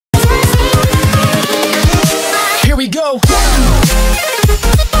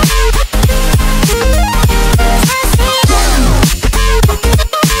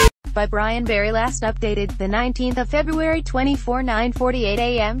by Brian Barry, last updated, the 19th of February 24, 9:48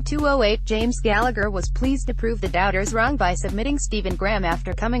 a.m. 2:08. James Gallagher was pleased to prove the doubters wrong by submitting Stephen Graham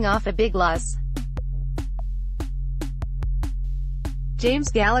after coming off a big loss.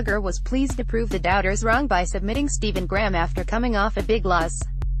 James Gallagher was pleased to prove the doubters wrong by submitting Stephen Graham after coming off a big loss.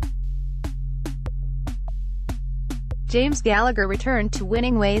 James Gallagher returned to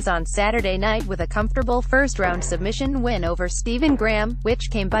winning ways on Saturday night with a comfortable first-round submission win over Stephen Graham, which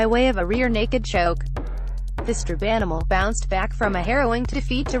came by way of a rear naked choke. The Strabanimal bounced back from a harrowing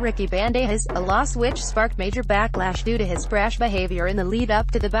defeat to Ricky Bandejas, a loss which sparked major backlash due to his brash behavior in the lead-up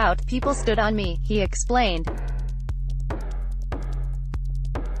to the bout. "People stood on me," he explained.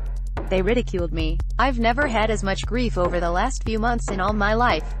 "They ridiculed me. I've never had as much grief over the last few months in all my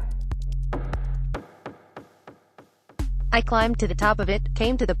life. I climbed to the top of it,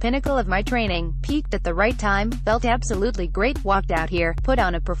 came to the pinnacle of my training, peaked at the right time, felt absolutely great, walked out here, put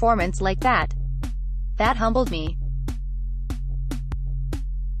on a performance like that. That humbled me.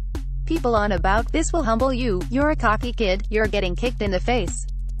 People on about, this will humble you, you're a cocky kid, you're getting kicked in the face.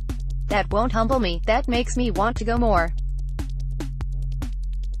 That won't humble me, that makes me want to go more.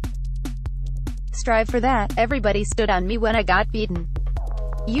 Strive for that. Everybody stood on me when I got beaten.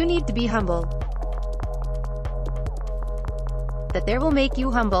 You need to be humble. That there will make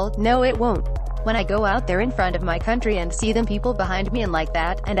you humble. No, it won't. When I go out there in front of my country and see them people behind me and like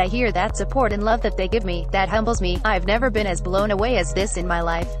that, and I hear that support and love that they give me, that humbles me. I've never been as blown away as this in my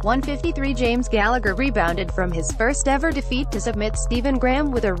life." 153. James Gallagher rebounded from his first ever defeat to submit Stephen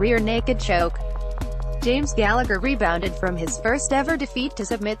Graham with a rear naked choke. James Gallagher rebounded from his first ever defeat to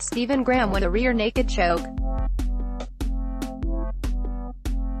submit Stephen Graham with a rear naked choke.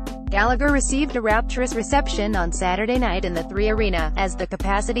 Gallagher received a rapturous reception on Saturday night in the 3 Arena, as the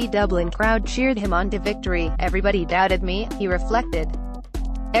capacity Dublin crowd cheered him on to victory. "Everybody doubted me," he reflected.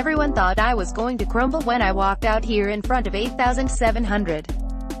 "Everyone thought I was going to crumble when I walked out here in front of 8,700.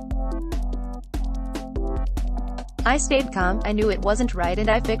 I stayed calm, I knew it wasn't right and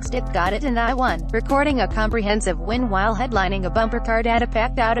I fixed it, got it and I won." Recording a comprehensive win while headlining a bumper card at a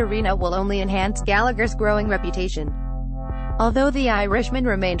packed-out arena will only enhance Gallagher's growing reputation. Although the Irishman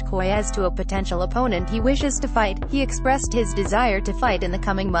remained coy as to a potential opponent he wishes to fight, he expressed his desire to fight in the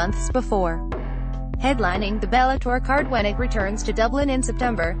coming months before headlining the Bellator card when it returns to Dublin in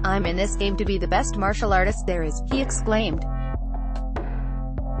September. "I'm in this game to be the best martial artist there is," he exclaimed.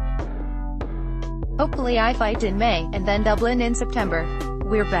 "Hopefully I fight in May, and then Dublin in September.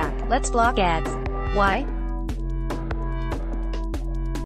 We're back. Let's block ads. Why?